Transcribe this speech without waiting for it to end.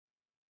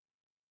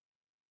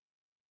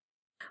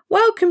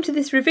Welcome to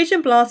this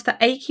revision blast for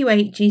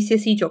AQA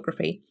GCSE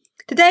Geography.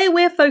 Today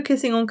we're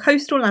focusing on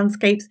coastal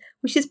landscapes,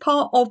 which is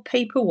part of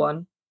paper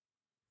 1.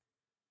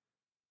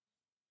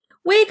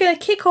 We're going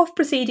to kick off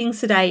proceedings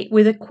today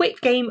with a quick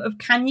game of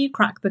Can You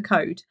Crack the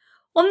Code?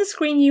 On the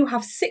screen you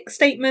have 6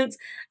 statements,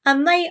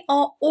 and they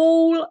are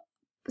all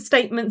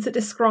statements that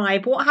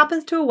describe what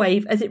happens to a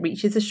wave as it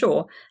reaches the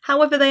shore.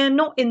 However, they are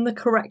not in the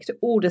correct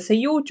order, so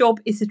your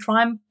job is to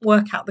try and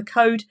work out the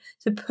code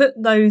to put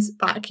those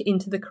back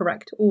into the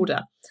correct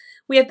order.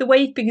 We have the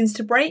wave begins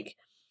to break,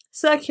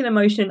 circular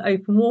motion in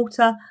open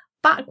water,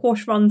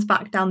 backwash runs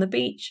back down the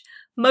beach,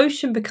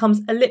 motion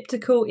becomes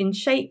elliptical in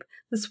shape,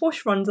 the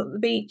swash runs up the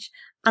beach,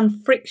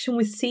 and friction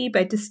with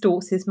seabed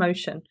distorts his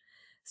motion.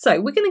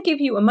 So we're going to give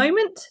you a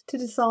moment to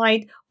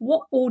decide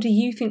what order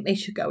you think they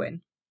should go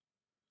in.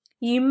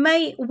 You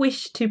may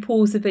wish to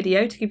pause the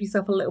video to give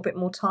yourself a little bit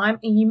more time,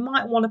 and you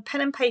might want a pen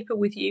and paper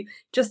with you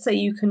just so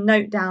you can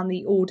note down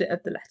the order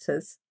of the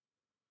letters.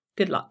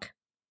 Good luck.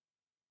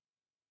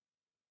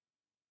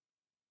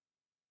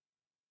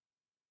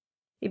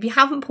 If you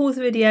haven't paused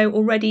the video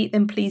already,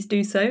 then please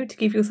do so to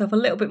give yourself a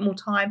little bit more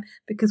time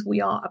because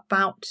we are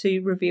about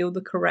to reveal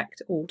the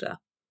correct order.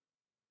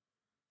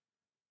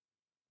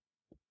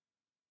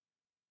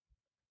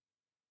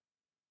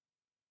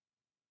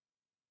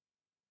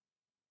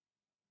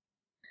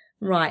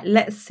 Right,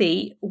 let's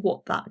see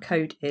what that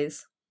code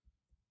is.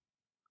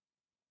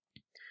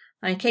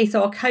 Okay,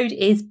 so our code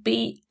is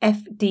BFDAEC.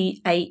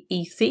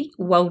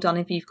 Well done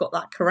if you've got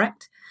that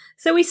correct.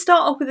 So we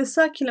start off with a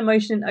circular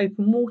motion in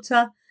open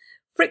water.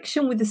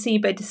 Friction with the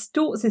seabed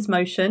distorts this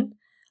motion,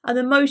 and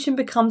the motion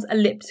becomes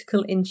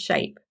elliptical in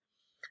shape.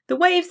 The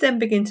waves then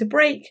begin to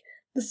break,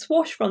 the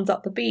swash runs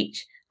up the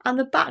beach, and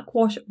the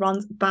backwash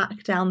runs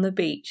back down the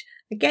beach.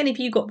 Again, if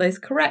you got those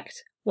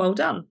correct, well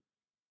done.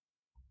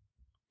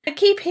 Now,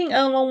 keeping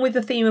along with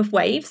the theme of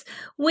waves,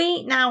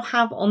 we now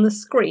have on the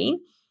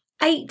screen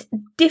 8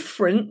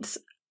 different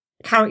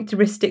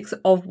characteristics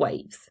of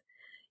waves.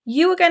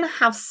 You are going to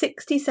have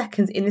 60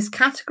 seconds in this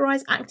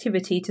categorise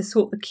activity to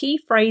sort the key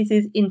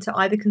phrases into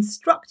either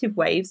constructive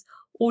waves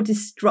or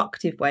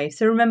destructive waves.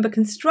 So remember,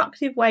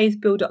 constructive waves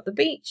build up the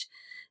beach,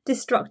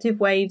 destructive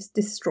waves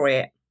destroy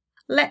it.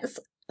 Let's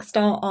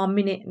start our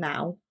minute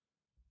now.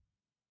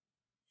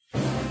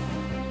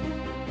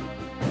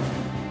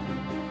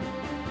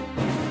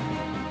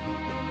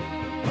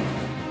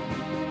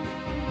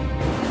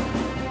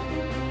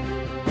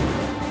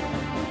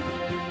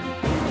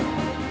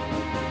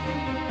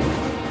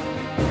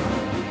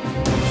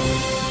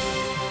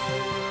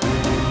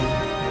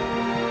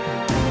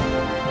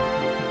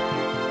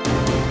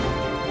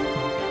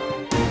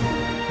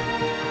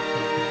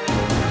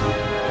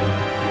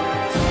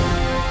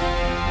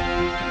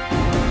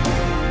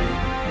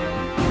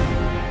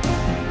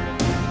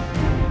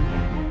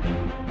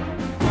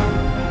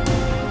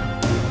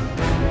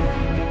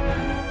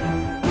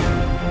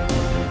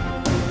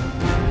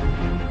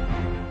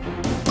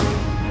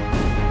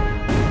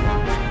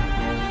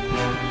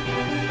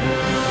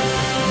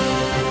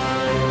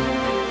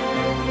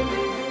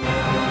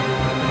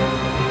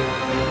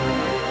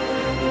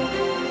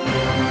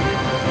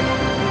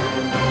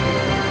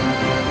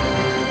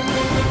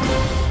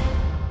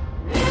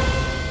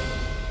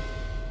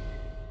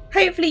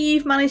 Hopefully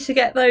you've managed to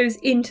get those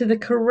into the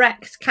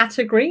correct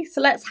category,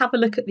 so let's have a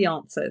look at the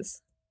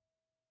answers.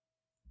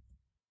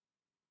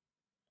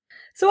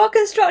 So our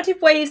constructive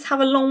waves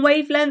have a long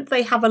wavelength,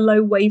 they have a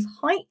low wave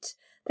height,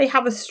 they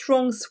have a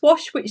strong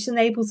swash which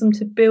enables them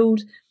to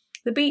build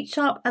the beach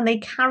up, and they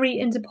carry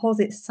and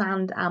deposit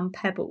sand and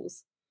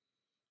pebbles.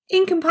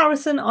 In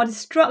comparison, our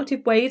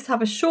destructive waves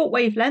have a short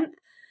wavelength,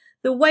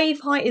 the wave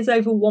height is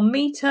over 1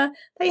 metre,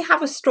 they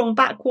have a strong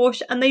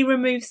backwash, and they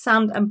remove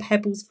sand and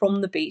pebbles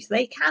from the beach.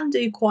 They can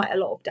do quite a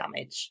lot of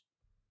damage.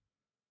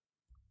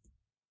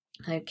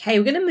 Okay,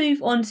 we're going to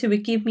move on to a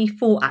Give Me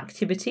 4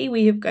 activity.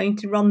 We are going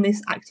to run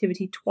this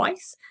activity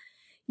twice.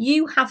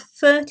 You have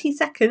 30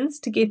 seconds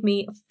to give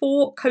me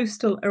 4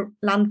 coastal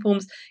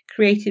landforms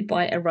created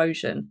by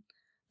erosion.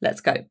 Let's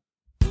go.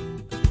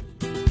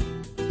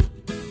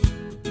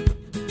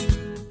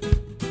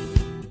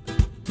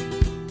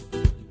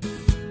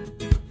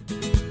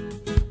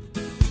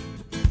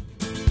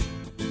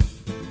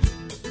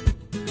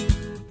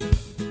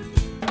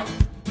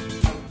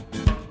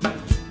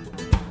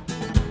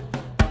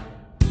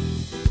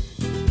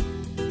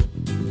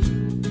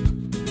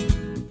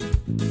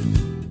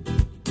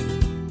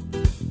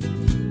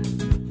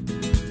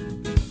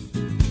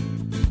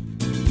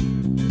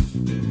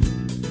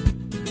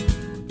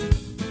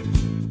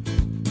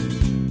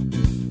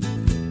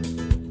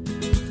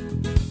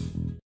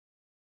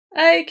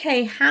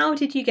 Okay, how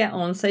did you get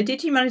on? So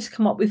did you manage to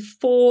come up with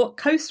 4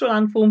 coastal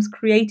landforms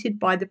created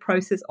by the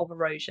process of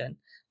erosion?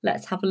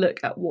 Let's have a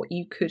look at what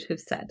you could have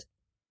said.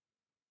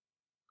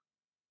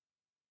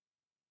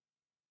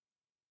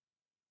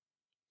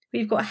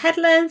 We've got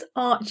headlands,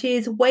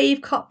 arches,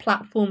 wave-cut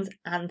platforms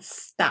and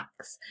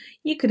stacks.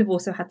 You could have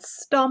also had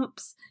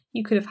stumps,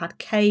 you could have had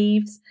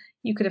caves,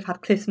 you could have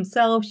had cliffs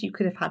themselves, you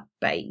could have had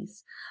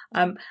bays.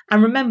 And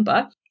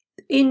remember,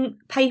 In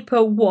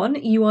paper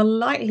 1, you are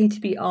likely to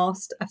be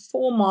asked a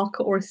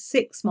 4-marker or a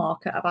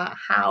 6-marker about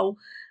how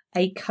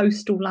a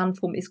coastal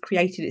landform is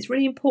created. It's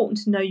really important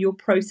to know your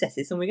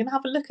processes, and we're going to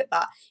have a look at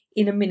that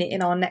in a minute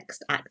in our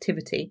next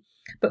activity.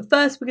 But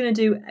first, we're going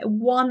to do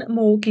one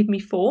more Give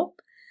Me 4.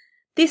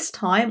 This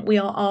time, we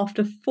are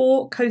after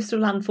 4 coastal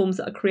landforms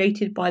that are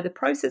created by the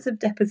process of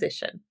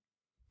deposition.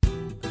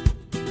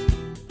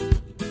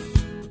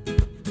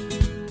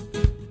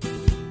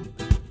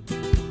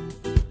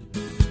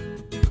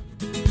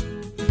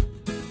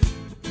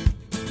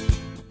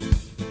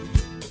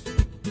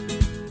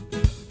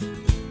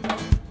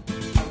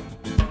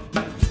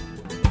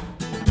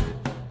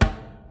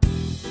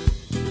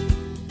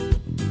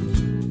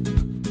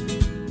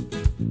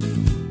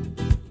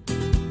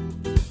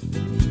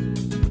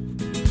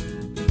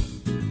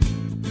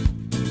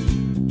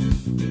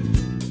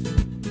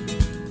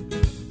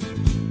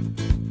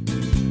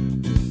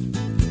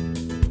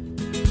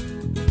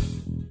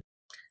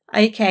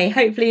 Okay,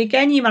 hopefully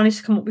again you managed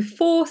to come up with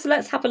 4, so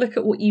let's have a look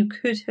at what you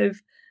could have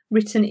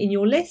written in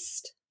your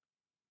list.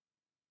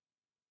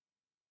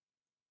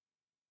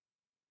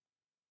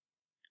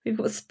 We've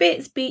got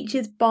spits,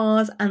 beaches,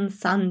 bars and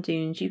sand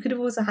dunes. You could have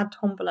also had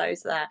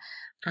tombolos there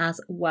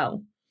as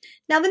well.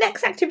 Now the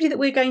next activity that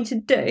we're going to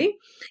do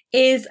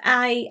is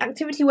an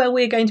activity where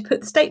we're going to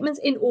put the statements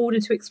in order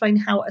to explain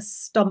how a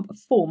stump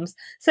forms.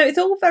 So it's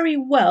all very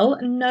well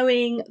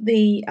knowing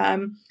the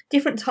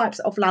different types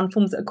of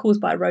landforms that are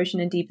caused by erosion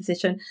and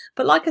deposition,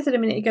 but like I said a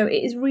minute ago,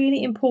 it is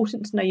really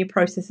important to know your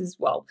process as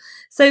well.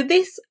 So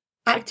this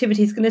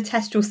activity is going to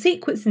test your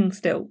sequencing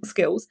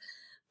skills,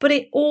 but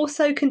it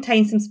also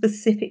contains some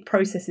specific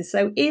processes.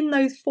 So in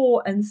those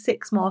 4 and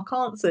 6 mark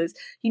answers,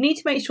 you need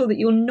to make sure that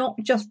you're not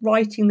just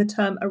writing the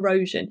term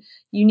erosion.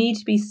 You need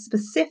to be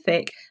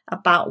specific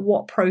about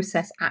what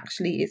process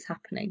actually is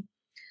happening.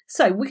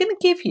 So we're going to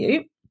give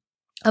you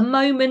a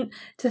moment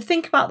to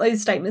think about those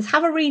statements,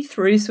 have a read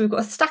through. So we've got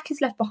a stack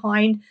is left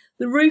behind,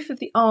 the roof of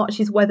the arch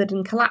is weathered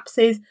and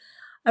collapses,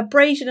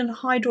 abrasion and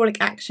hydraulic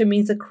action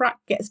means a crack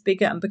gets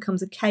bigger and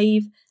becomes a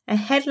cave, a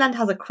headland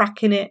has a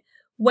crack in it,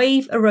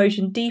 wave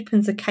erosion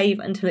deepens a cave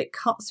until it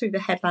cuts through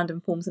the headland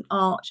and forms an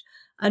arch,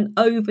 and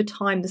over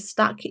time the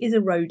stack is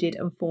eroded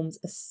and forms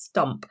a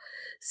stump.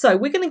 So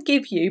we're going to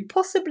give you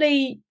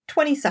possibly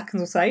 20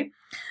 seconds or so.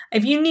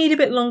 If you need a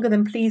bit longer,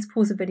 then please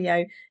pause the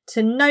video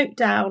to note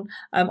down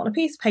on a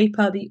piece of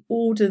paper the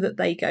order that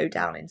they go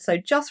down in. So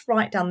just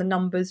write down the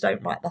numbers,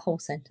 don't write the whole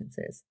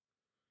sentences.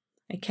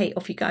 Okay,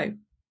 off you go.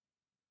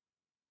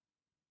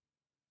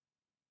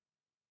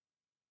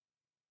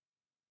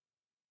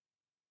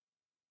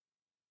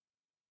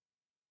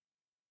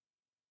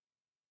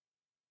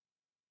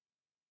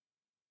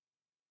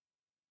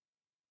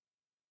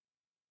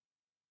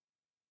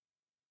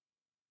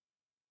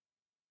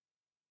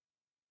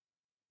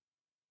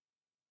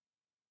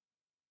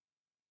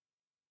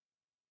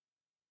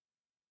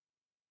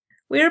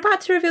 We're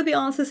about to reveal the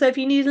answer, so if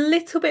you need a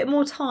little bit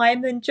more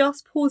time, then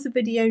just pause the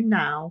video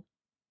now.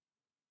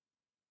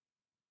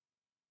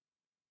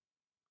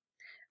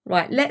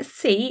 Right, let's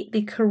see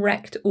the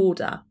correct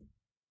order.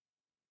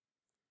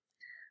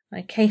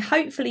 Okay,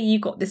 hopefully you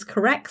got this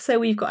correct. So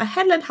we've got a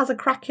headland has a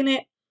crack in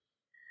it.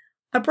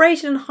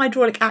 Abrasion and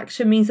hydraulic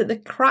action means that the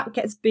crack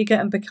gets bigger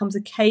and becomes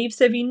a cave.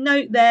 So if you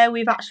note there,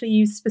 we've actually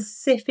used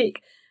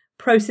specific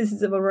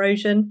processes of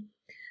erosion.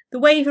 The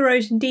wave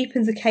erosion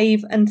deepens a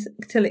cave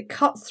until it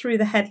cuts through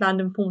the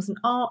headland and forms an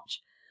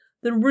arch.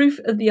 The roof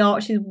of the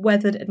arch is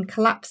weathered and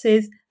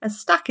collapses. A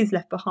stack is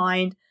left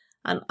behind.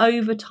 And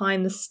over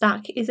time, the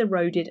stack is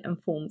eroded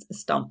and forms a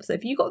stump. So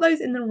if you got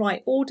those in the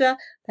right order,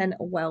 then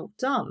well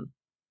done.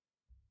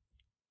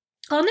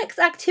 Our next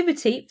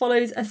activity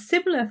follows a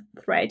similar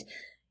thread.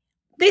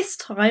 This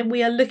time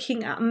we are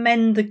looking at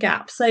mend the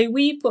gap. So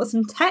we've got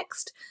some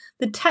text.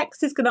 The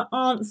text is going to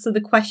answer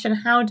the question,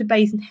 how do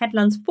bays and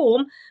headlands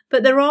form?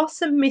 But there are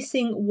some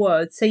missing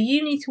words. So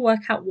you need to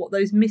work out what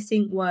those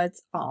missing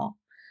words are.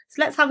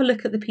 So let's have a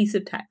look at the piece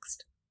of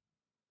text.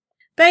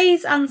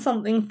 Bays and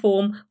something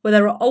form where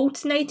there are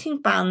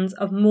alternating bands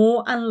of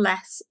more and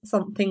less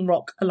something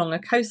rock along a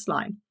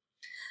coastline.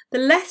 The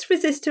less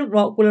resistant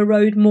rock will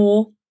erode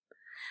more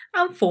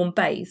and form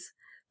bays.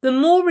 The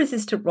more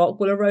resistant rock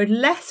will erode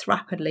less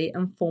rapidly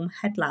and form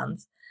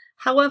headlands.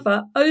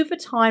 However, over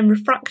time,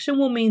 refraction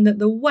will mean that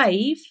the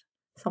wave,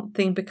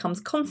 something, becomes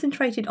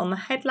concentrated on the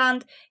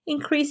headland,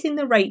 increasing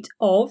the rate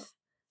of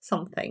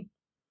something.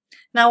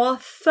 Now, our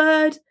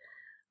third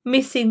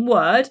missing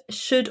word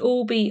should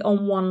all be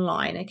on one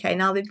line. Okay,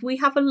 now if we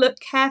have a look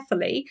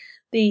carefully,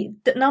 the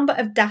number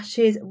of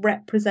dashes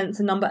represents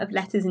the number of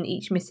letters in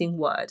each missing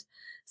word.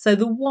 So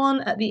the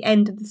one at the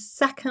end of the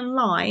second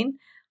line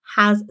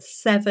has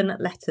 7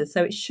 letters,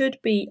 so it should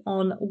be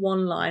on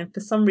one line. For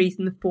some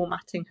reason the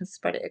formatting has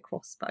spread it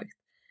across both.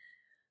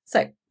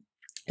 So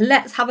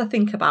let's have a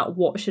think about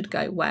what should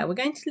go where. We're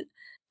going to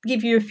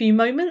give you a few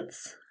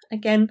moments.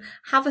 Again,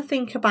 have a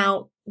think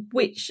about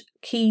which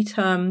key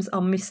terms are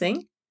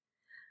missing.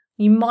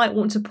 You might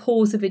want to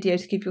pause the video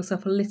to give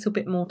yourself a little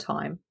bit more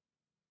time.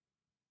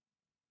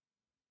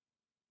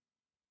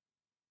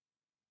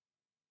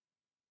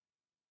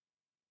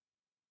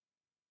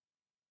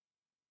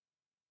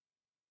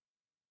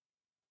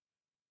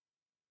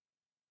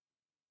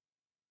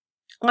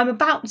 I'm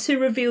about to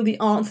reveal the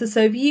answer,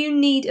 so if you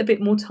need a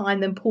bit more time,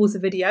 then pause the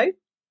video.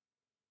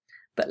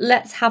 But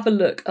let's have a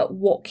look at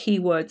what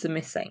keywords are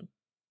missing.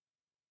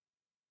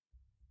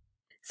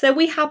 So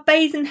we have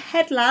Bayesian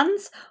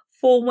Headlands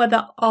form where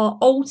there are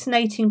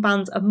alternating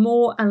bands of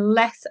more and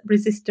less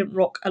resistant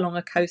rock along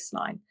a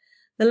coastline.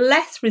 The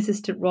less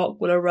resistant rock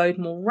will erode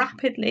more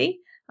rapidly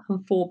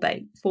and form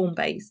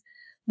bays.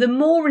 The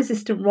more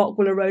resistant rock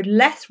will erode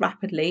less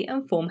rapidly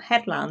and form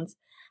headlands.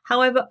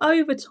 However,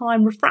 over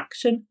time,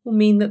 refraction will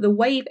mean that the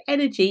wave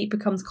energy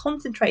becomes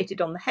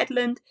concentrated on the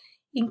headland,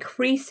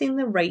 increasing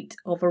the rate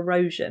of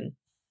erosion.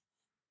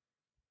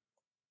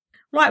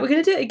 Right, we're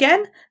going to do it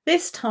again.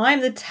 This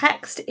time the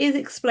text is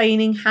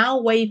explaining how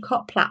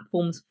wave-cut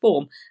platforms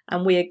form,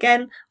 and we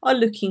again are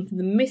looking for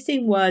the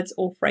missing words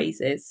or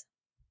phrases.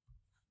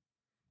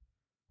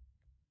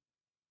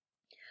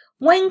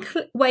 When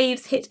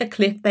waves hit a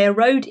cliff, they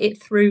erode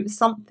it through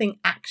something,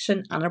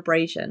 action and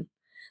abrasion.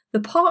 The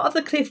part of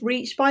the cliff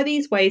reached by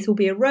these waves will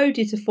be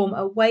eroded to form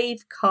a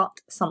wave-cut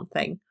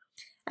something.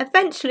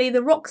 Eventually,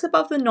 the rocks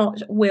above the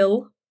notch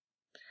will,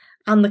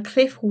 and the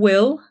cliff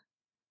will,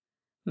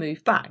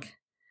 move back.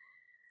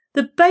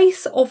 The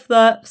base of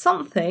the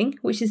something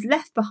which is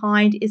left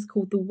behind is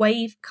called the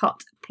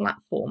wave-cut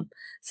platform.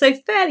 So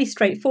fairly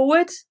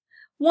straightforward.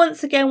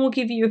 Once again, we'll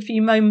give you a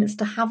few moments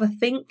to have a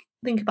think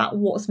about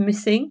what's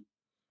missing,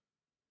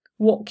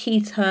 what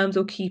key terms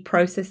or key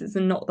processes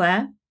are not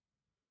there.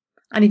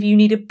 And if you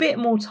need a bit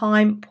more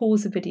time,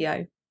 pause the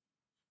video.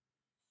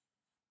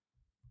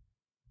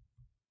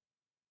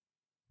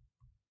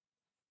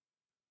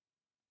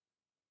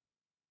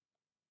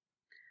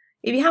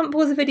 If you haven't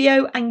paused the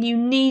video and you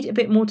need a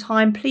bit more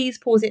time, please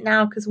pause it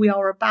now because we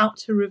are about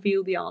to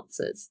reveal the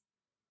answers.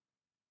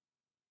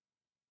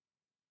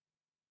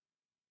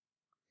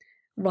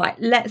 Right,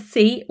 let's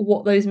see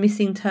what those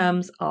missing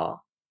terms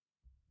are.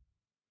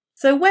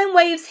 So when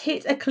waves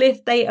hit a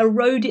cliff, they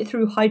erode it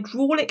through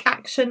hydraulic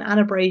action and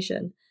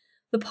abrasion.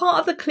 The part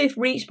of the cliff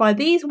reached by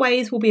these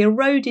waves will be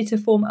eroded to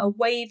form a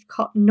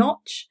wave-cut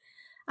notch.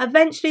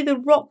 Eventually, the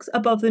rocks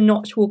above the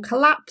notch will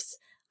collapse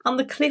and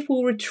the cliff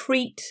will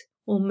retreat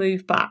or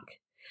move back.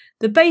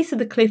 The base of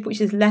the cliff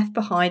which is left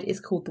behind is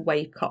called the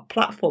wave-cut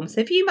platform.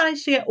 So if you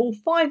manage to get all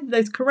 5 of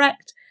those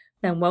correct,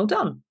 then well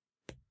done.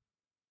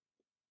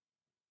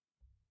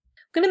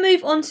 I'm going to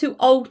move on to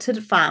altered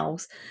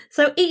vowels.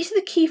 So each of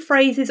the key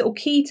phrases or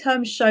key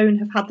terms shown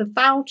have had the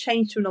vowel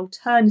changed to an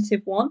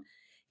alternative one.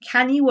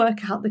 Can you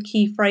work out the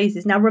key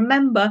phrases? Now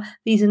remember,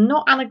 these are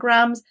not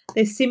anagrams,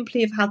 they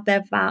simply have had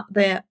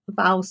their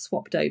vowels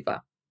swapped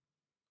over.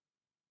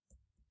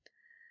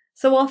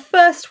 So our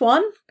first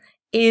one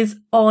is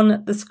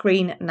on the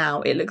screen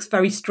now. It looks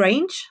very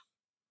strange.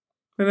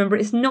 Remember,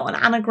 it's not an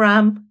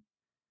anagram.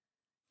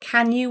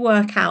 Can you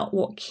work out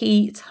what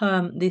key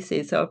term this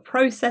is? So a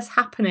process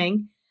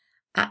happening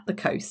at the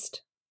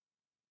coast.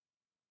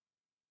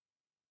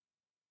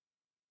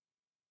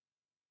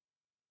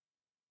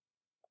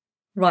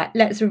 Right,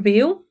 let's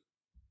reveal.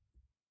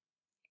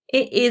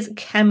 It is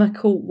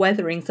chemical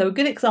weathering. So a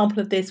good example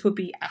of this would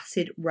be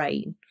acid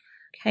rain.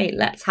 Okay,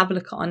 let's have a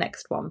look at our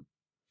next one.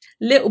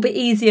 A little bit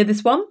easier,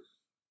 this one.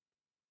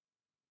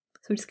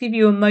 So just give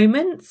you a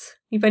moment.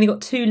 You've only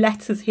got 2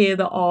 letters here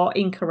that are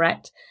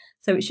incorrect,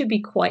 so it should be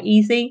quite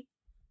easy.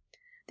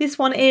 This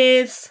one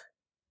is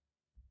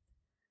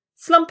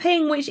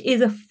slumping, which is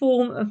a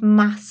form of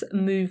mass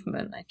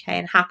movement, okay,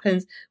 and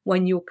happens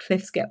when your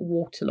cliffs get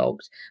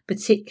waterlogged.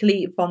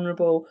 Particularly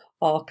vulnerable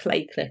are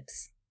clay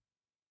cliffs.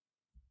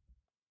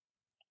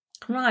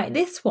 Right,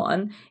 this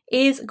one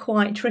is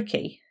quite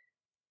tricky,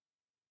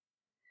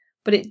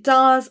 but it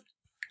does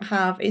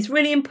have, it's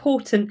really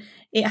important,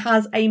 it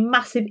has a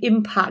massive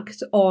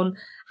impact on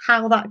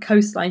how that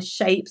coastline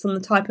shapes, on the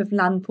type of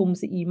landforms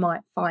that you might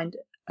find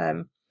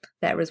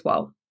there as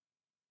well.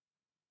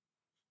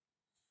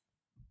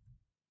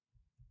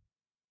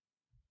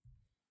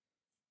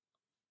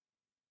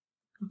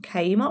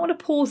 Okay, you might want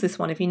to pause this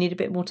one if you need a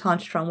bit more time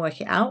to try and work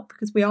it out,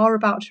 because we are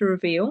about to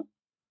reveal.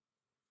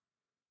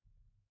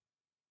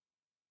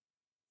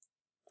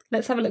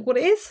 Let's have a look what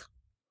it is.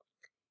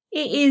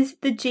 It is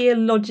the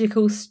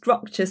geological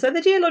structure. So the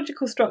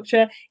geological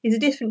structure is the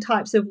different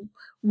types of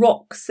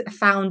rocks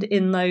found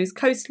in those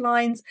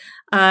coastlines,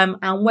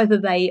 and whether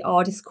they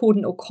are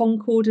discordant or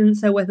concordant,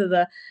 so whether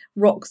the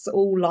rocks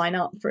all line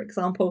up, for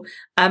example.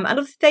 And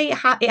obviously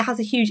it has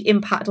a huge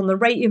impact on the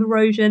rate of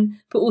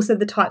erosion, but also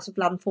the types of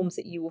landforms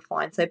that you will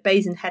find. So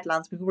Bayesian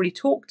Headlands, we've already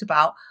talked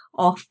about,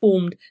 are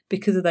formed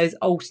because of those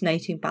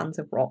alternating bands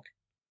of rock.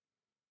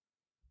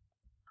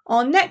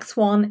 Our next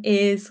one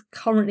is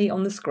currently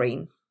on the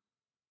screen.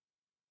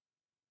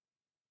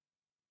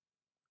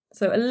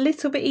 So a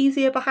little bit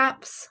easier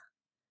perhaps.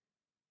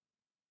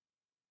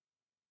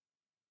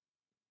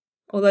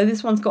 Although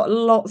this one's got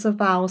lots of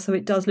vowels, so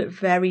it does look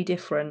very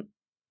different.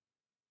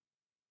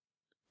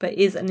 But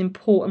is an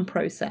important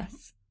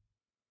process.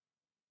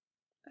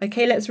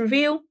 Okay, let's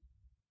reveal.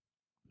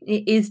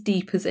 It is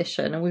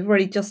deposition, and we've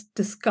already just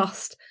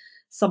discussed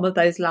some of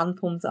those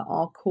landforms that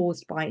are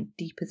caused by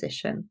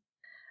deposition.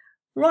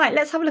 Right,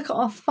 let's have a look at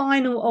our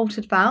final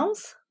altered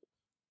vowels.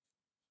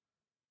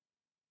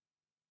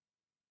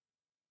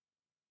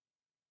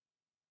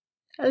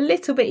 A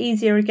little bit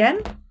easier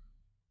again.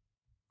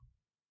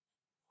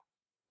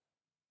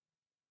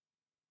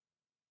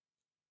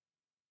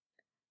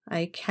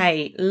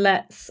 Okay,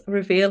 let's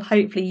reveal.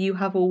 Hopefully you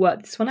have all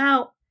worked this one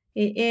out.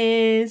 It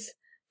is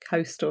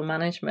coastal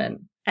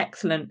management.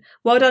 Excellent.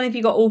 Well done if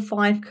you got all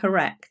 5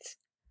 correct.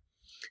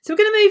 So we're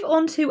going to move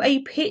on to a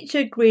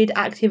picture grid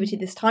activity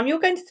this time. You're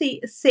going to see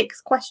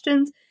 6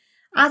 questions.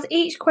 As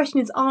each question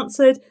is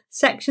answered,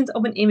 sections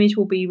of an image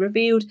will be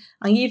revealed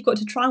and you've got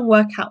to try and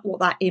work out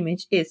what that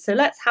image is. So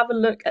let's have a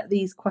look at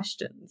these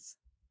questions.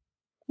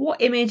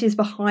 What image is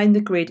behind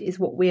the grid is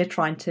what we're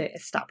trying to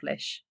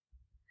establish.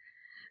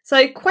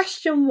 So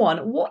question 1,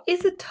 what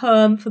is a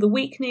term for the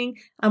weakening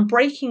and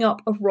breaking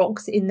up of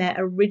rocks in their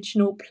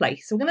original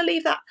place? So we're going to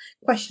leave that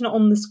question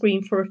on the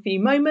screen for a few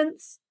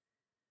moments.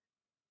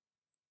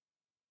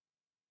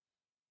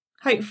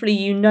 Hopefully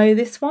you know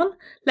this one.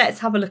 Let's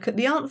have a look at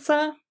the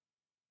answer.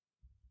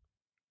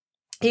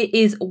 It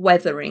is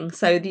weathering.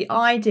 So the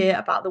idea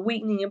about the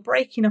weakening and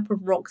breaking up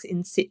of rocks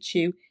in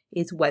situ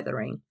is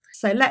weathering.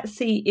 So let's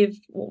see if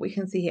what we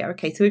can see here.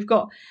 Okay, so we've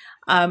got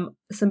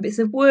some bits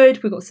of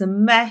wood, we've got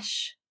some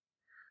mesh,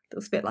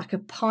 looks a bit like a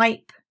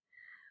pipe.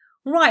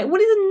 Right, what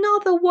is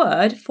another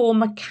word for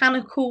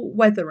mechanical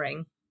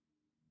weathering?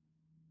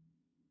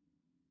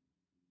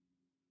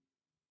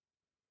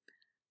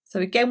 So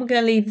again, we're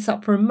going to leave this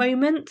up for a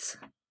moment.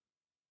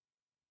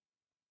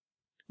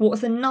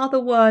 What's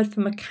another word for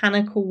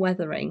mechanical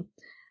weathering?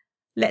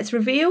 Let's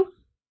reveal.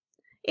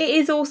 It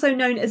is also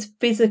known as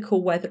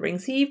physical weathering.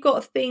 So you've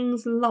got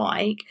things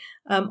like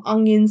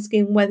onion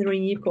skin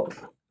weathering, you've got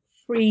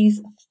freeze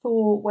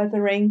thaw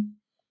weathering.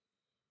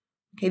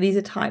 Okay, these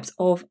are types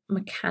of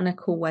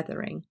mechanical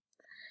weathering.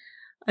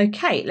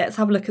 Okay, let's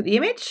have a look at the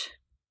image.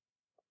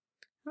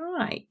 All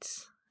right.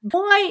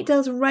 Why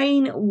does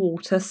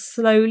rainwater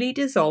slowly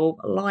dissolve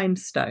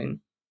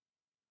limestone?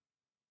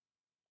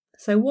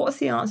 So what's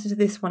the answer to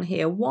this one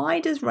here? Why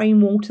does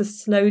rainwater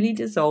slowly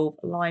dissolve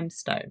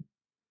limestone?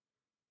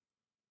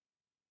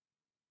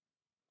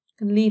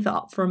 And leave that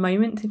up for a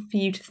moment for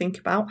you to think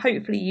about.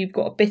 Hopefully you've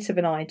got a bit of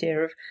an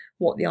idea of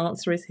what the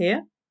answer is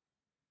here.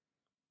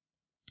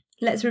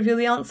 Let's reveal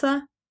the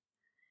answer.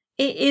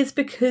 It is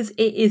because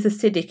it is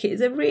acidic. It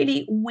is a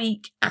really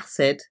weak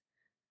acid.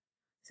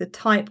 It's a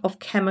type of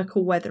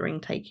chemical weathering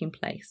taking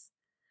place.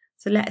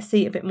 So let's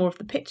see a bit more of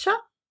the picture.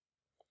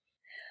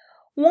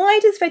 Why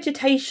does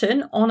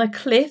vegetation on a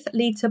cliff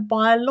lead to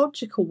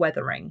biological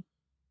weathering?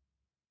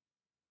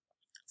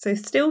 So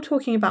still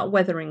talking about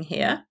weathering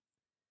here.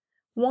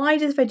 Why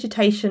does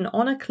vegetation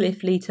on a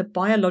cliff lead to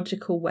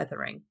biological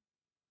weathering?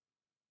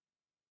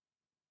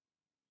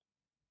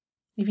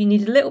 If you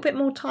need a little bit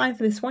more time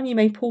for this one, you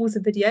may pause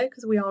the video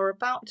because we are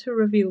about to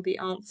reveal the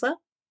answer.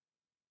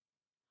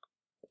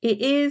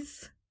 It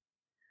is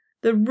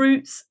the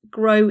roots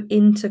grow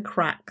into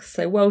cracks.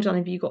 So well done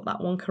if you got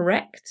that one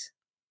correct.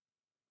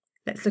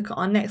 Let's look at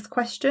our next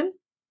question.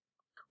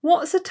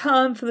 What's a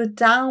term for the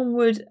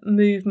downward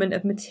movement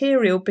of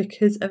material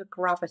because of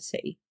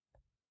gravity?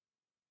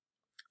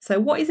 So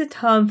what is a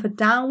term for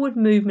downward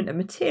movement of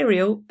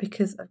material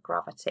because of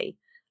gravity?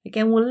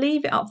 Again, we'll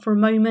leave it up for a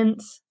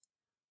moment.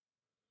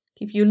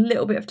 Give you a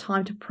little bit of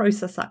time to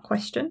process that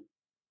question.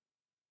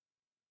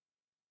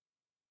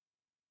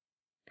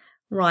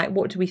 Right,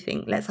 what do we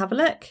think? Let's have a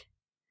look.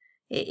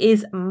 It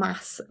is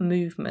mass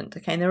movement.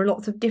 Okay, and there are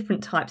lots of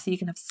different types. So you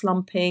can have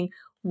slumping,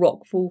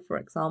 rockfall, for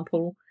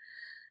example.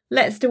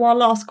 Let's do our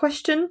last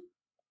question.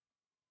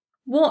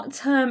 What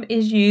term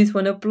is used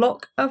when a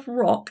block of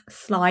rock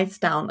slides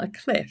down a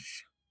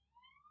cliff?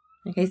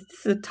 Okay, so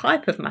this is a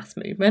type of mass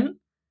movement,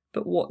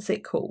 but what's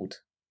it called?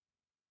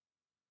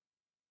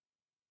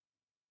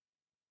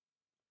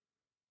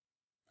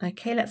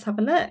 Okay, let's have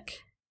a look.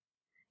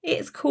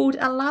 It's called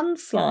a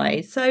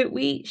landslide. So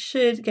we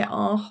should get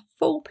our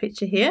full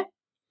picture here.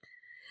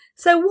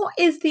 So what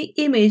is the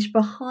image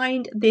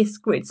behind this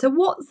grid? So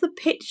what's the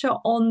picture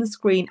on the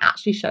screen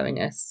actually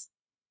showing us?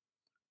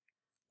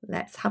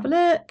 Let's have a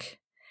look.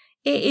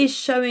 It is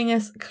showing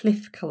us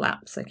cliff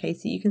collapse. Okay,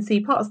 so you can see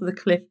parts of the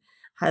cliff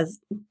has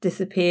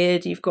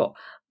disappeared. You've got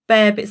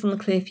bare bits on the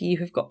cliff. You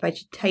have got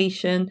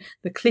vegetation.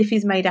 The cliff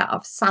is made out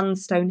of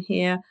sandstone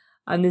here.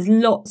 And there's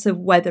lots of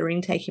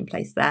weathering taking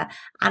place there.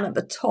 And at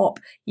the top,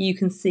 you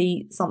can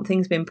see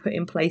something's been put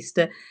in place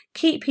to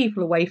keep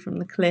people away from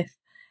the cliff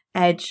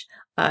edge,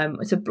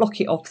 to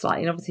block it off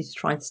slightly, and obviously to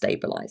try and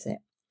stabilise it.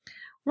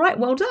 Right,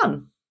 well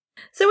done.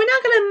 So we're now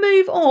going to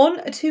move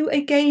on to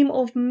a game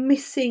of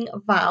missing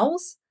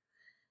vowels.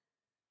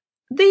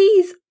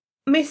 These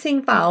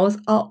missing vowels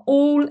are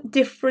all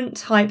different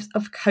types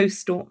of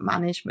coastal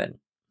management.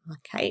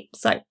 Okay,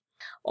 so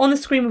on the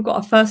screen we've got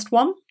our first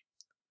one.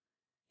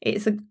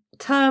 It's a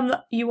term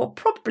that you are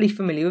probably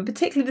familiar with,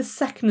 particularly the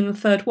second and the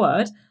third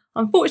word.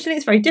 Unfortunately,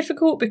 it's very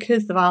difficult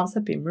because the vowels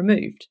have been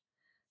removed.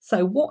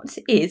 So what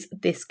is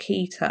this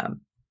key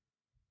term?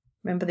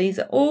 Remember, these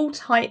are all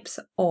types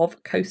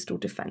of coastal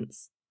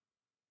defence.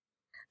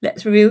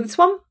 Let's reveal this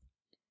one.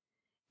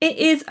 It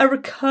is a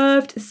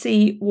recurved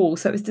sea wall,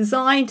 so it's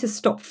designed to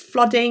stop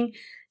flooding,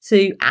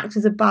 to act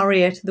as a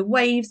barrier to the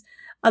waves,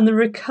 and the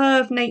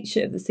recurved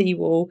nature of the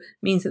seawall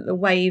means that the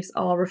waves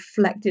are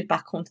reflected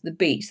back onto the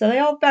beach. So they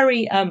are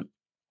very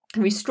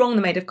strong.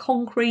 They're made of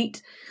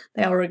concrete.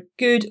 They are a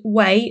good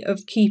way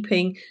of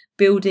keeping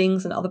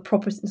buildings and other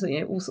properties,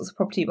 all sorts of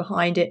property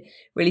behind it,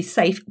 really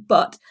safe.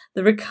 But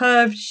the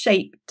recurved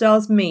shape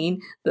does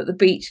mean that the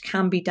beach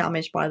can be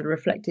damaged by the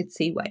reflected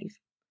sea wave.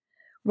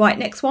 Right,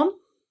 next one.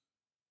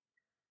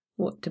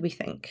 What do we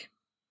think?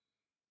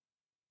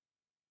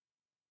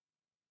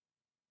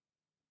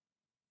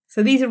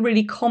 So these are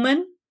really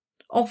common,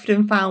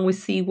 often found with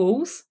sea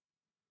walls.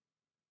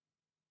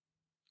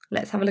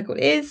 Let's have a look at what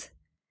it is.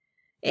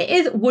 It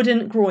is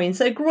wooden groins.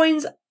 So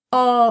groins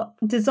are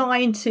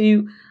designed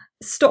to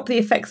stop the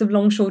effects of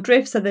longshore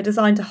drift. So they're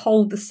designed to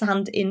hold the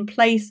sand in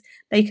place.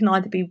 They can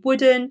either be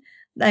wooden,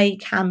 they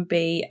can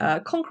be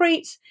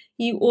concrete.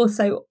 You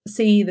also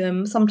see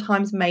them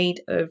sometimes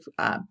made of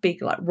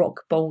big like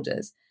rock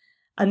boulders.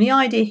 And the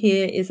idea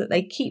here is that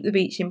they keep the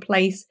beach in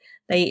place.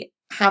 They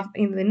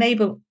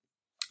enable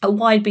a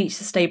wide beach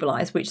to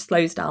stabilise, which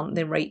slows down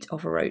the rate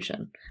of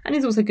erosion and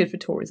is also good for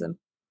tourism.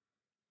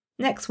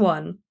 Next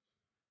one.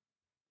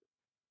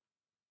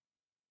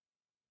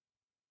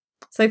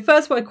 So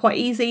first word quite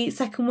easy,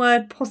 second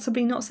word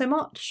possibly not so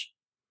much.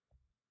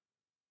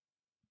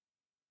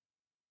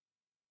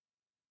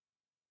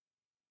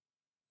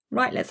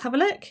 Right, let's have a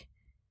look.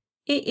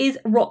 It is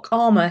rock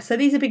armour. So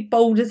these are big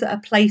boulders that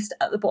are placed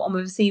at the bottom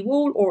of a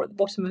seawall or at the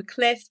bottom of a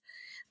cliff.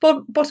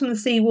 Bottom of the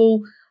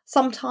seawall,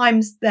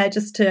 sometimes they're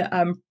just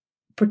to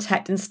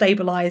protect and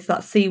stabilise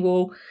that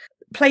seawall.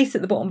 Placed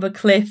at the bottom of a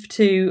cliff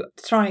to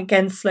try and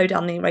again slow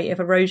down the rate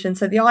of erosion.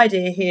 So the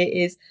idea here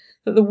is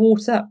that the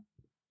water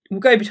will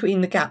go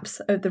between the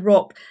gaps of the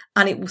rock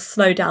and it will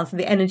slow down, so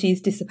the energy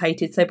is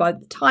dissipated. So by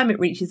the time it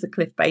reaches the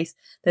cliff base,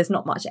 there's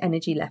not much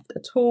energy left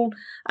at all.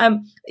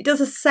 It does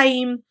the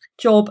same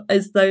job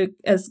as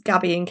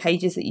gabion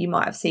cages that you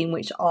might have seen,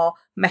 which are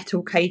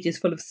metal cages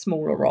full of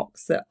smaller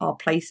rocks that are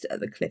placed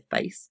at the cliff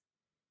base.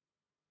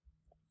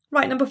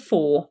 Right, number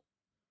 4.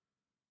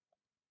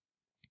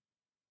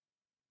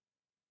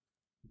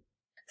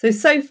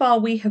 So far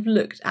we have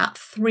looked at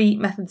 3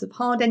 methods of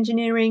hard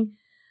engineering.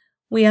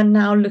 We are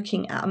now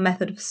looking at a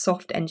method of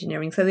soft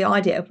engineering, so the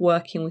idea of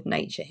working with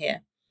nature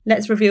here.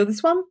 Let's reveal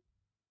this one.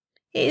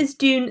 It is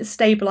dune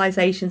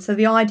stabilisation, so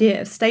the idea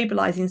of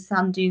stabilising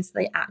sand dunes so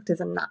they act as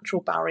a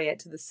natural barrier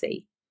to the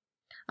sea.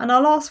 And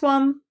our last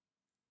one,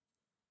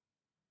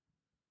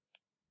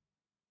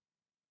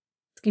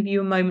 let's give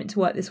you a moment to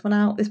work this one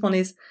out. This one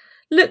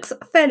looks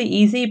fairly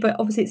easy, but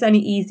obviously it's only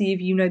easy if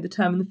you know the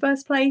term in the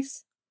first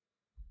place.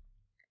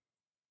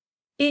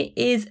 It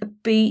is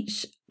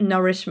beach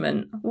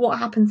nourishment. What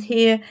happens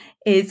here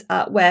is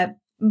where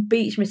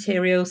beach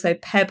materials, so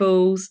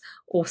pebbles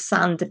or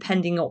sand,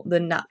 depending on the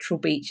natural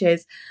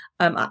beaches,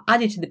 are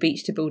added to the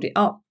beach to build it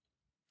up,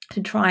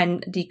 to try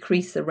and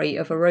decrease the rate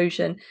of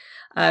erosion.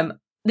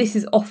 This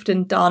is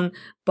often done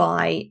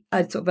by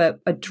a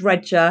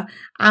dredger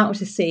out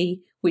to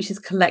sea, which is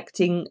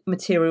collecting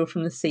material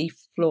from the sea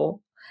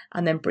floor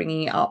and then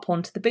bringing it up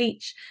onto the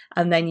beach.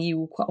 And then you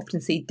will quite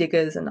often see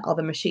diggers and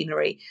other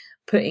machinery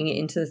putting it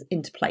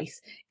into place.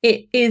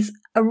 It is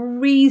a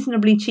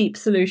reasonably cheap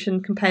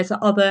solution compared to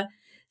other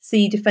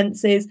sea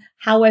defences.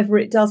 However,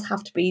 it does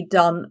have to be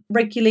done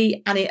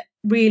regularly, and it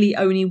really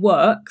only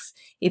works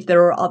if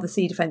there are other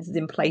sea defences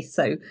in place.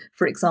 So,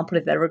 for example,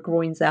 if there are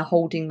groins there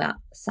holding that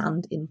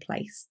sand in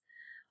place.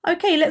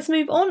 Okay, let's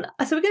move on.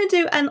 So we're going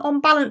to do an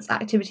on-balance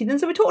activity then.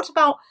 So we talked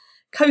about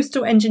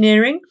coastal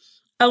engineering,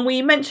 and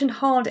we mentioned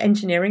hard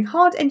engineering.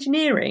 Hard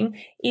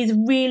engineering is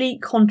really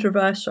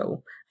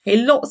controversial. Okay,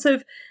 lots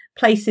of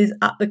places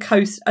at the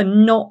coast are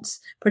not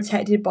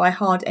protected by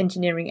hard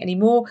engineering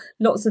anymore.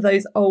 Lots of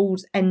those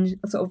old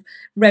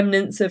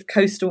remnants of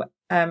coastal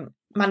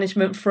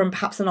management from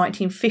perhaps the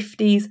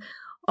 1950s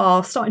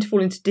are starting to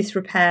fall into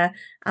disrepair,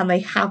 and they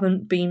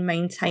haven't been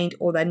maintained,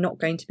 or they're not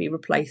going to be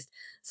replaced.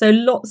 So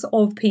lots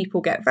of people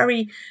get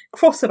very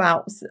cross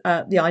about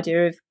the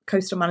idea of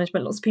coastal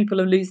management. Lots of people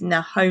are losing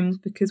their homes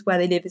because where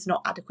they live is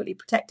not adequately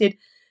protected.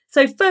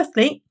 So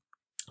firstly,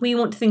 we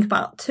want to think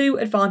about 2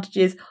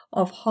 advantages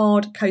of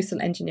hard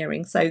coastal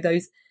engineering. So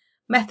those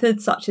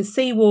methods such as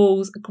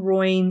seawalls,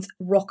 groins,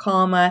 rock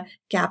armour,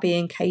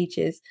 gabion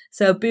cages.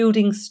 So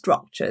building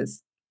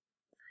structures.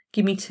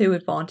 Give me 2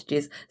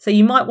 advantages. So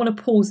you might want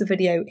to pause the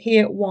video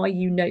here while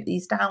you note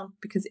these down,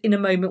 because in a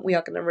moment we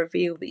are going to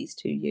reveal these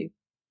to you.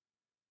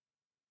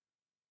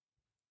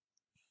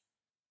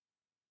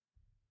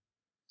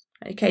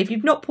 Okay, if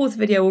you've not paused the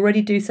video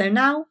already, do so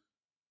now.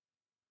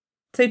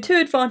 So 2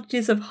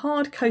 advantages of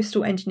hard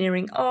coastal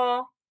engineering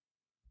are: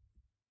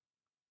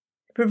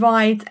 it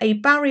provides a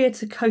barrier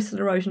to coastal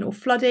erosion or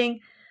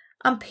flooding,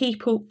 and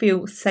people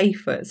feel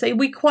safer. So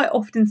we quite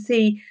often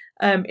see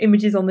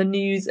images on the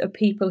news of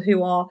people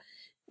who are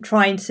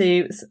trying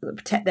to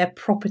protect their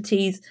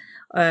properties.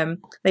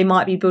 They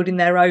might be building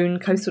their own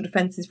coastal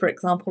defences, for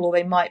example, or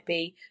they might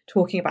be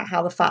talking about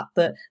how the fact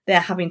that they're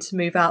having to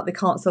move out, they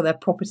can't sell their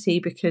property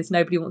because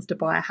nobody wants to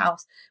buy a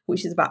house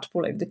which is about to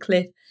fall over the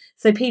cliff.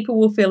 So people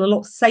will feel a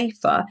lot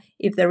safer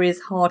if there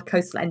is hard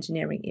coastal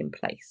engineering in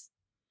place.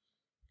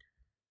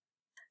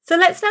 So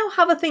let's now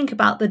have a think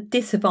about the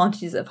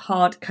disadvantages of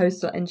hard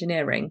coastal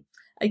engineering.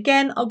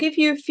 Again, I'll give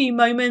you a few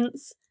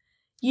moments.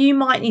 You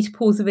might need to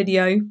pause the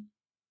video,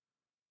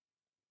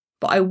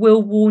 but I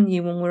will warn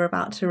you when we're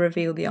about to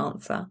reveal the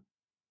answer.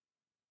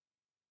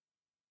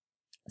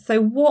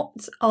 So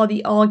what are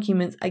the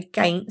arguments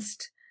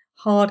against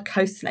hard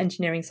coastal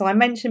engineering? So I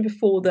mentioned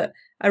before that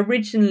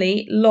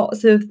originally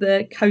lots of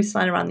the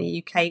coastline around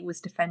the UK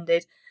was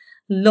defended.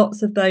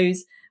 Lots of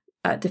those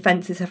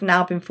defences have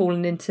now been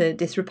fallen into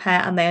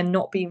disrepair and they are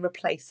not being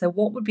replaced. So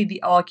what would be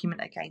the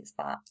argument against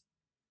that?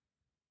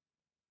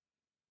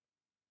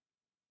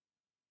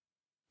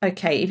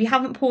 Okay, if you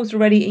haven't paused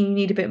already and you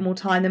need a bit more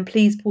time, then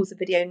please pause the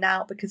video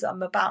now because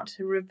I'm about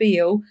to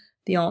reveal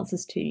the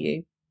answers to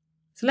you.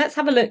 So let's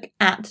have a look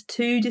at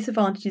 2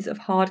 disadvantages of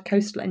hard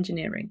coastal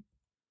engineering.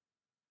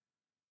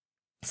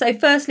 So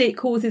firstly, it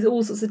causes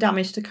all sorts of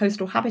damage to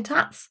coastal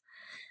habitats.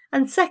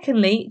 And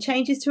secondly,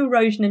 changes to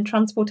erosion and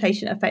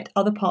transportation affect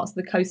other parts of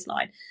the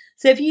coastline.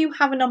 So if you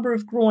have a number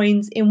of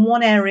groins in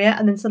one area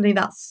and then suddenly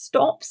that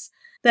stops,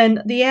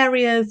 then the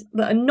areas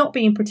that are not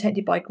being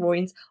protected by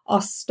groins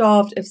are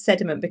starved of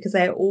sediment because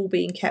they are all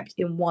being kept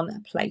in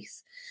one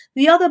place.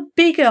 The other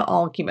bigger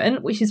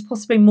argument, which is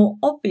possibly more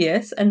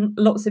obvious, and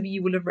lots of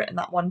you will have written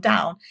that one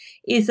down,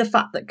 is the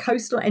fact that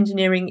coastal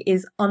engineering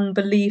is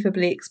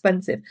unbelievably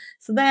expensive.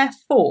 So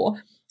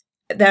therefore,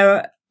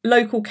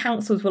 local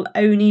councils will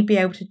only be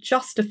able to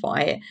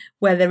justify it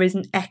where there is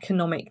an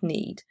economic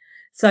need.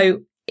 So,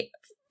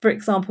 for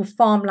example,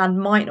 farmland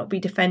might not be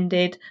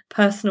defended,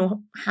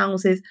 personal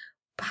houses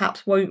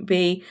perhaps won't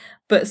be,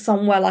 but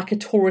somewhere like a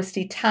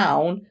touristy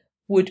town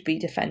would be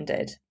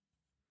defended.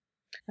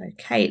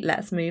 Okay,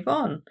 let's move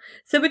on.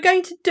 So we're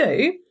going to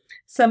do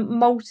some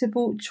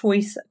multiple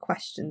choice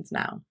questions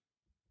now.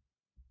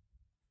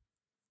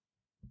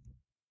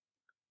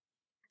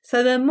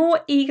 So the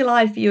more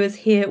eagle-eyed viewers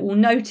here will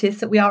notice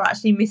that we are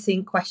actually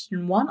missing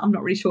question 1. I'm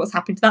not really sure what's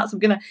happened to that, so I'm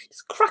going to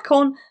just crack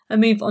on and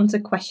move on to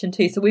question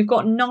 2. So we've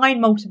got 9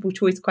 multiple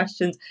choice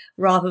questions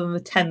rather than the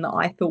 10 that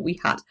I thought we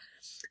had.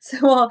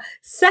 So our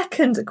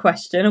second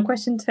question, or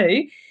question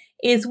 2,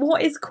 is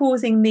what is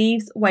causing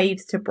these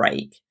waves to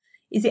break?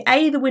 Is it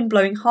A, the wind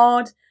blowing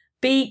hard,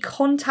 B,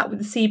 contact with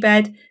the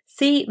seabed,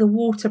 C, the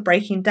water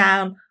breaking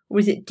down, or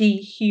is it D,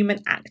 human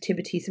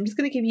activity? So I'm just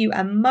going to give you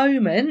a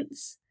moment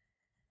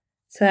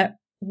to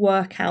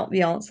work out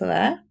the answer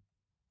there.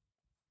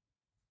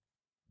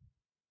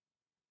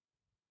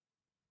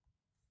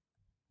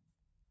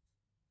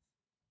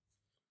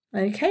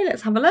 Okay,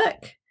 let's have a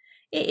look.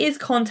 It is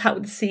contact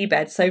with the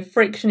seabed, so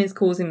friction is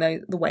causing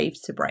the waves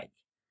to break.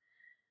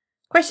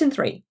 Question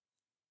 3.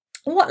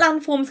 What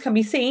landforms can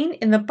be seen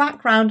in the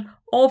background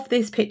of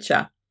this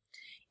picture?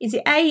 Is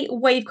it A,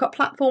 wave-cut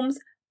platforms,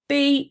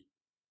 B,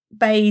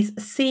 bays,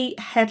 C,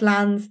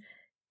 headlands,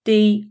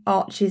 D,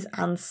 arches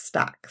and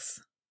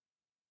stacks?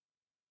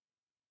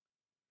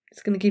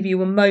 Just going to give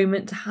you a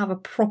moment to have a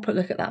proper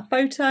look at that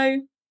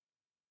photo.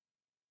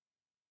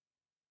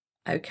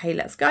 Okay,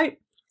 let's go.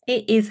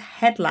 It is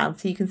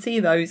headlands, so you can see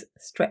those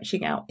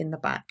stretching out in the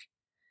back.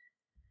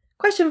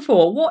 Question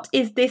 4. What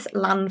is this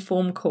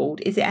landform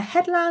called? Is it a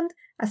headland,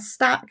 a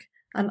stack,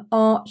 an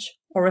arch,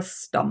 or a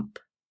stump?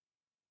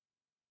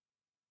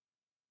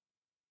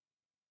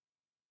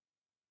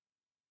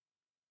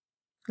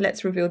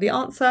 Let's reveal the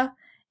answer.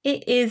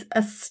 It is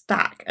a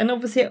stack, and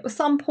obviously at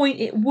some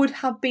point it would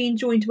have been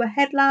joined to a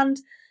headland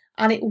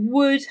and it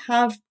would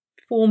have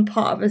formed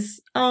part of an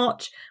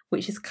arch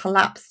which is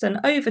collapsed, and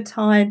over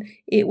time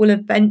it will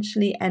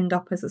eventually end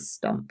up as a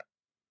stump.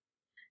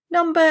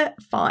 Number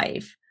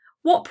 5.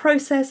 What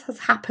process has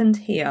happened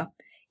here?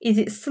 Is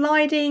it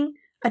sliding,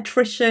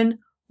 attrition,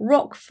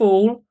 rock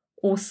fall,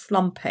 or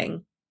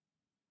slumping?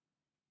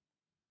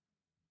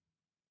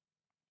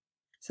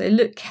 So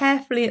look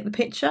carefully at the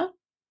picture.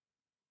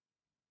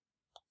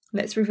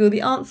 Let's reveal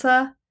the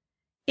answer.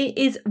 It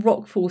is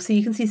rockfall. So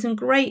you can see some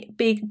great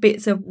big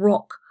bits of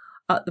rock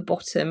at the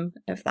bottom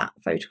of that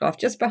photograph,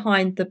 just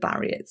behind the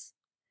barriers.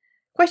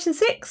 Question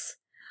 6.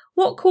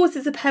 What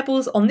causes the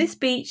pebbles on this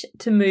beach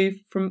to move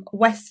from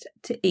west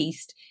to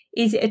east?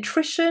 Is it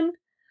attrition,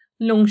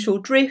 longshore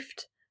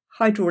drift,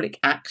 hydraulic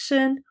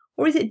action,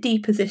 or is it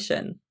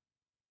deposition?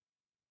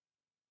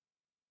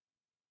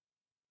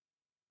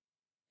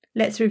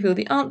 Let's reveal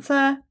the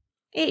answer.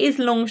 It is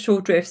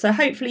longshore drift. So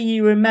hopefully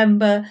you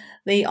remember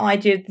the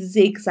idea of the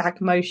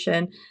zigzag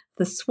motion,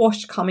 the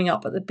swash coming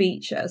up at the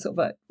beach at sort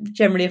of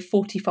generally a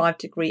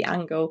 45-degree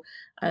angle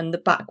and the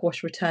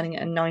backwash returning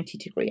at a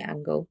 90-degree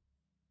angle.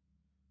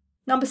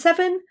 Number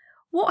 7,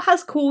 what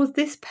has caused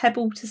this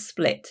pebble to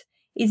split?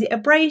 Is it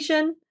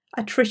abrasion,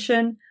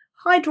 attrition,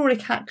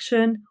 hydraulic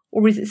action,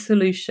 or is it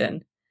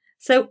solution?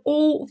 So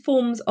all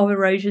forms of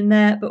erosion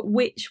there, but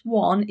which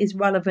one is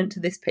relevant to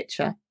this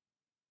picture?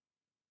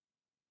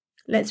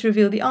 Let's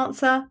reveal the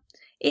answer.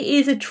 It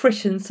is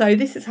attrition, so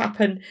this has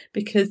happened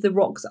because the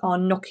rocks are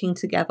knocking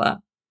together.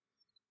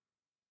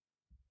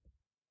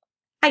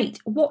 8.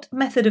 What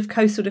method of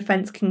coastal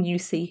defence can you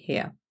see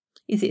here?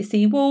 Is it a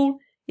sea wall?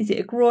 Is it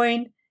a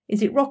groin?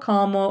 Is it rock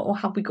armour? Or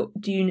have we got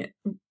dune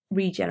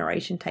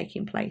regeneration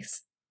taking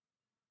place?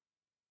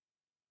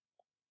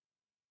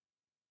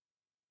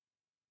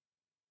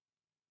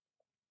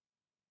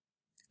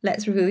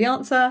 Let's reveal the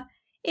answer.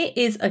 It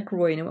is a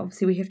groin, and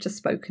obviously we have just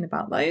spoken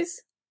about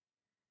those.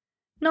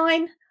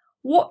 9.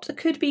 What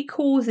could be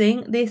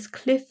causing this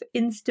cliff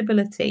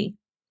instability?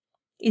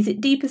 Is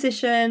it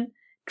deposition,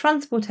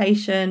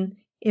 transportation,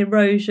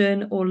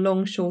 erosion, or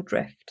longshore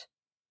drift?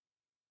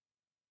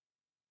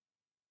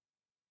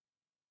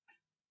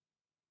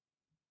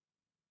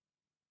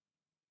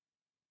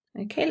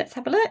 Okay, let's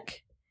have a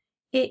look.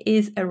 It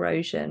is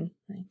erosion,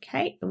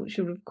 okay, which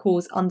would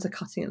cause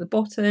undercutting at the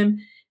bottom,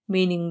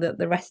 meaning that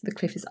the rest of the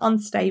cliff is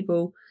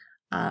unstable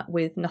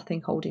with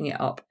nothing holding it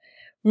up.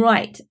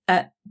 Right,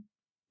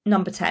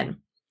 number 10.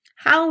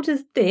 How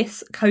does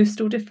this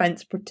coastal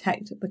defence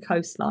protect the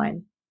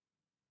coastline?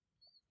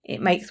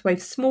 It makes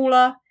waves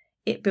smaller,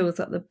 it builds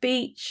up the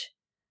beach,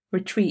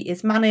 retreat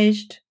is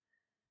managed,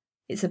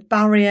 it's a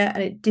barrier,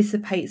 and it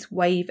dissipates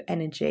wave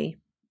energy.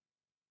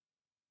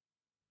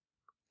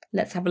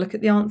 Let's have a look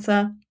at the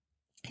answer.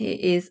 It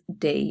is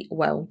D.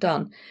 Well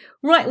done.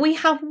 Right, we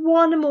have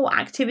one more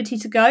activity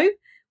to go,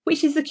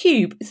 which is the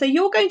cube. So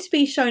you're going to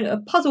be shown a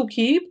puzzle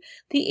cube.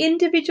 The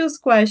individual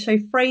squares show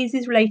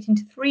phrases relating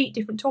to 3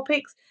 different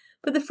topics,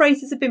 but the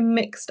phrases have been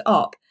mixed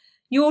up.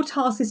 Your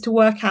task is to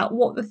work out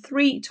what the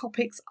 3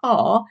 topics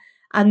are,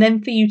 and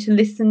then for you to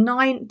list the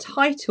 9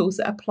 titles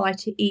that apply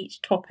to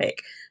each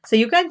topic. So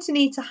you're going to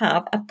need to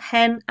have a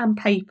pen and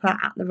paper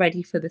at the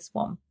ready for this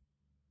one.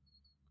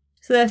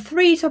 So there are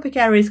 3 topic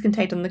areas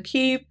contained on the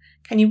cube.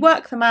 Can you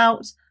work them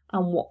out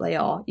and what they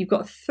are? You've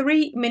got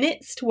 3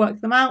 minutes to work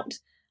them out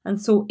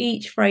and sort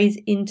each phrase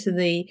into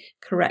the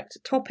correct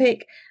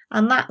topic,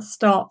 and that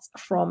starts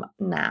from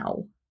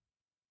now.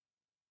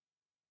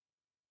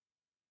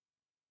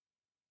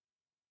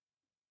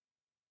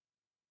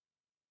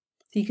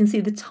 So you can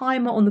see the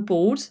timer on the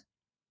board.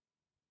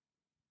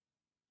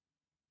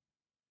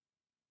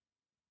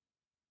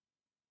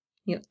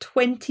 You've got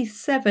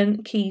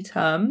 27 key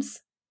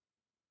terms.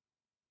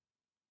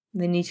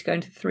 They need to go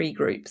into 3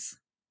 groups.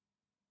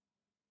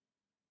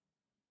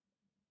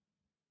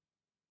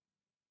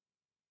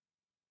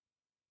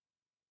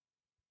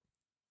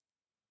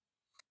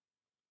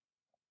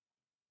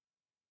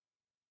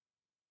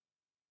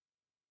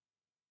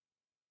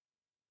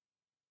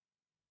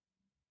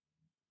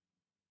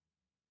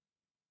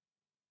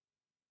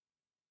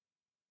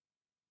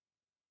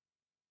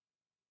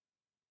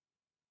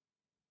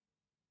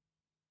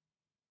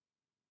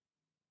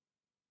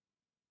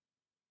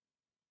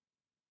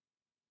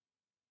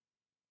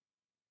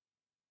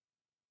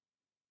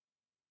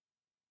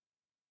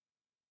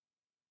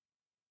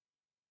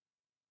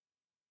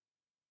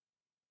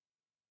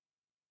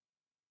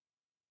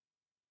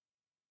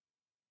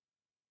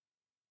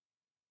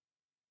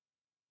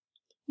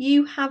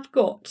 You have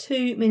got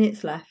 2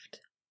 minutes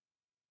left.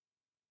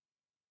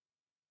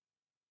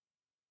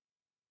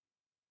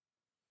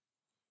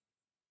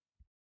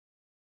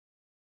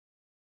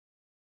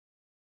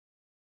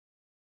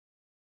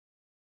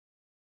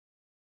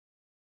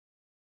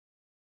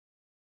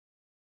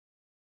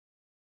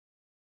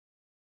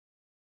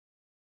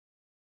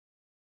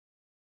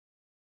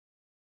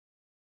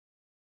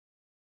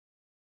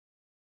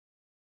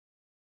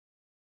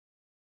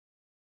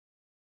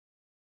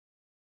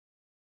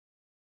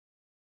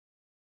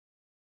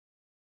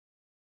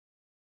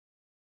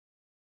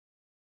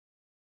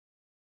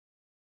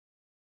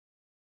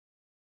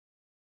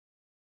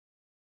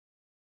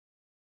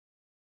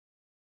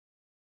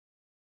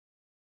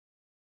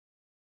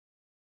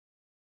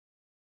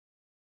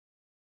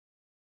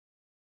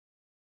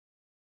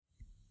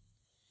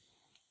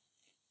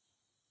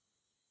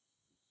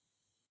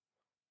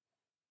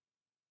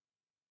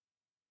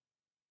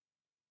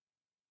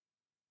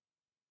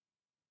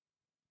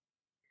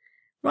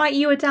 Right,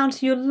 you are down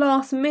to your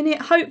last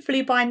minute.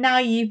 Hopefully by now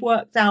you've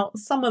worked out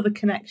some of the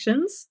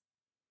connections.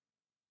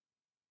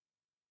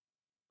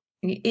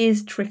 It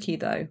is tricky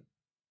though.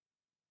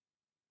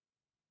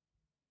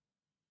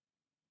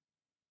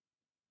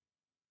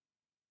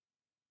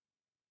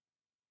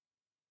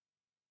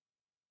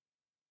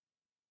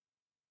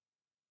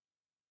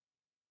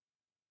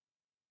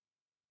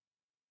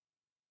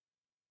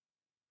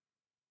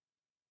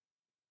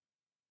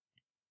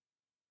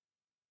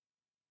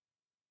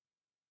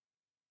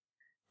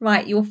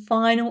 Right, your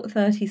final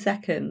 30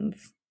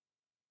 seconds.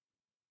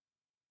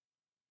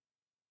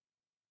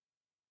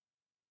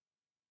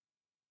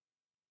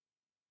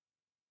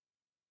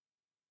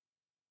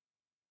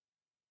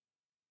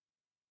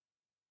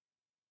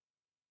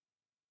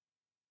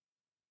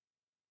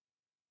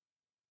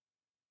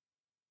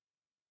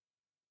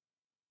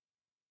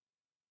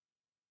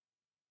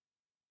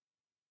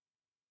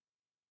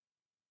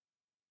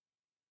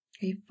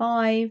 Okay,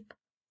 5,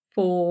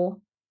 4,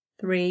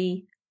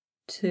 3,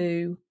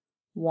 2,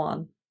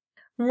 1.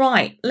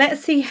 Right,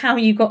 let's see how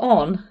you got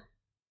on.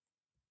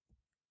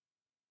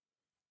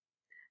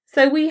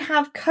 So we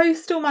have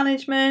coastal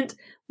management,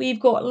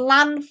 we've got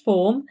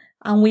landform,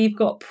 and we've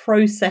got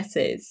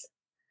processes.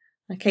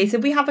 Okay, so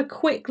we have a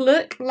quick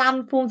look.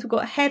 Landforms, we've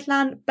got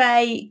headland,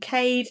 bay,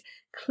 cave,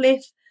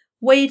 cliff,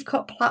 wave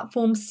cut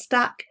platform,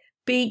 stack,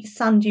 beach,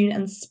 sand dune,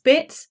 and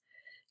spit.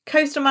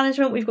 Coastal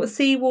management, we've got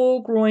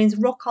seawall, groins,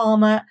 rock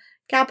armour,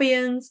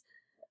 gabions,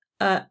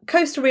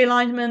 coastal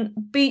realignment,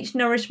 beach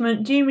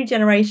nourishment, dune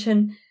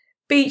regeneration,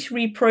 beach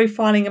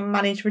reprofiling and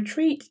managed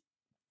retreat.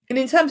 And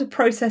in terms of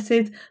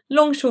processes,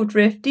 longshore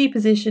drift,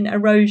 deposition,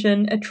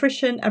 erosion,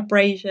 attrition,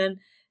 abrasion,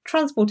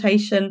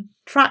 transportation,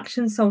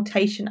 traction,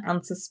 saltation,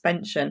 and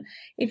suspension.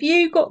 If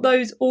you got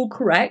those all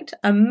correct,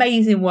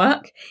 amazing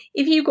work.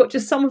 If you got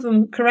just some of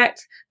them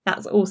correct,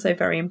 that's also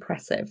very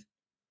impressive.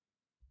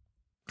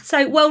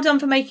 So well done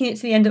for making it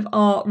to the end of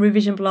our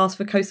revision blast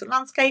for coastal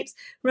landscapes.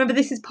 Remember,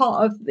 this is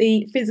part of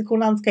the physical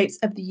landscapes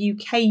of the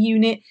UK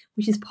unit,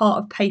 which is part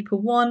of paper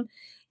 1.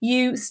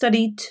 You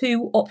studied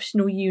 2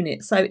 optional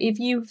units. So if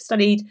you've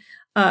studied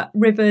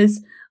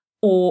rivers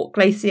or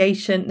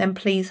glaciation, then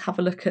please have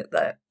a look at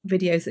the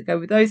videos that go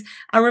with those.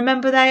 And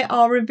remember, they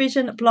are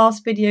revision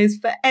blast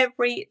videos for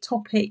every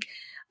topic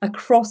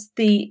across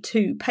the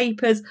 2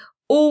 papers.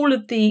 All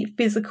of the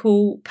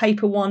physical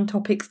paper 1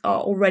 topics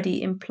are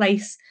already in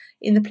place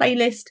in the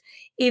playlist.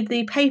 If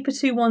the paper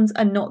 2 ones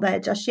are not there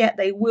just yet,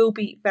 they will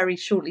be very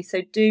shortly.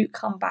 So do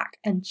come back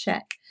and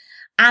check.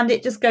 And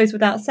it just goes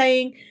without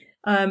saying,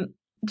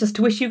 just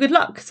to wish you good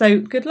luck. So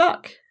good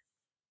luck.